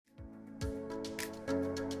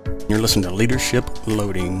You're listening to Leadership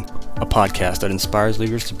Loading, a podcast that inspires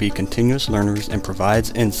leaders to be continuous learners and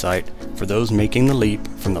provides insight for those making the leap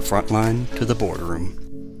from the front line to the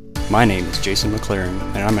boardroom. My name is Jason McLaren,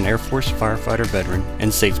 and I'm an Air Force firefighter veteran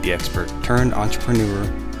and safety expert turned entrepreneur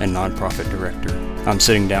and nonprofit director. I'm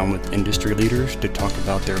sitting down with industry leaders to talk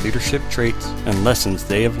about their leadership traits and lessons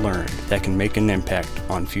they have learned that can make an impact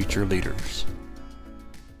on future leaders.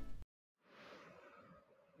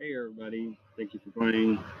 Hey everybody, thank you for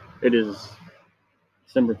joining. It is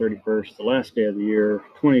December 31st, the last day of the year,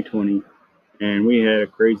 2020, and we had a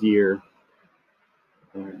crazy year.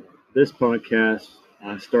 This podcast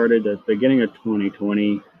started at the beginning of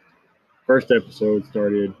 2020. First episode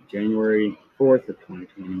started January 4th of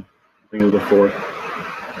 2020. I think it was the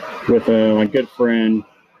 4th. With my good friend,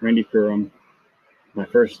 Randy Purum, my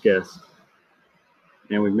first guest.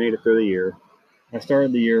 And we've made it through the year. I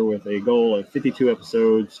started the year with a goal of 52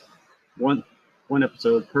 episodes, one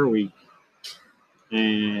episode per week,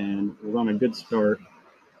 and was on a good start.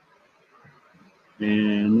 And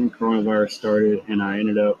then coronavirus started, and I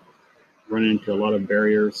ended up running into a lot of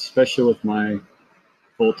barriers, especially with my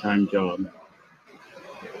full-time job.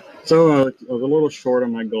 So I was a little short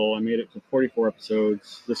on my goal. I made it to 44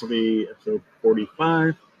 episodes. This will be episode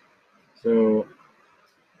 45. So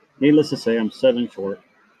needless to say, I'm 7 short,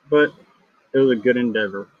 but it was a good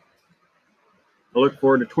endeavor. I look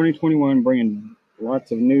forward to 2021, bringing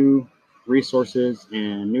lots of new resources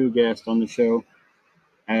and new guests on the show,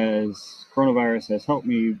 as coronavirus has helped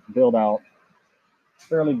me build out a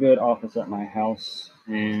fairly good office at my house,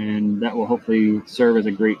 and that will hopefully serve as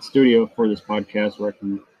a great studio for this podcast where I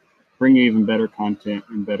can bring you even better content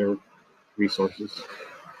and better resources.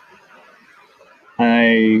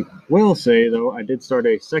 I will say, though, I did start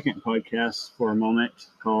a second podcast for a moment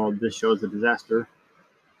called This Show's a Disaster,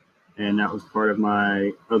 and that was part of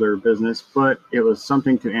my other business, but it was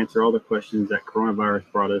something to answer all the questions that coronavirus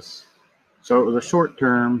brought us. So it was a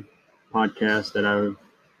short-term podcast that I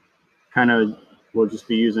kind of will just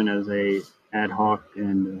be using as a ad hoc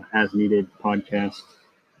and as-needed podcast,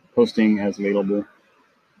 posting as available.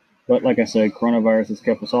 But like I said, coronavirus has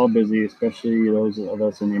kept us all busy, especially those of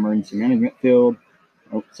us in the emergency management field,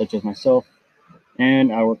 such as myself,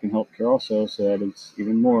 and I work in healthcare also, so that it's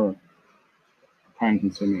even more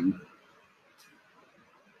time-consuming.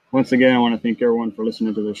 Once again, I want to thank everyone for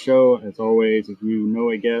listening to the show. As always, if you know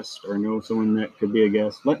a guest or know someone that could be a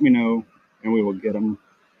guest, let me know, and we will get them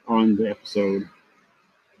on the episode.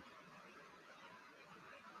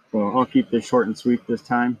 So I'll keep this short and sweet this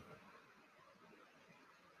time.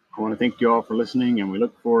 I want to thank you all for listening, and we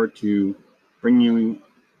look forward to bringing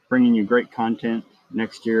you great content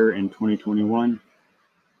next year in 2021.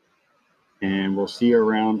 And we'll see you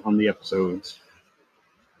around on the episodes.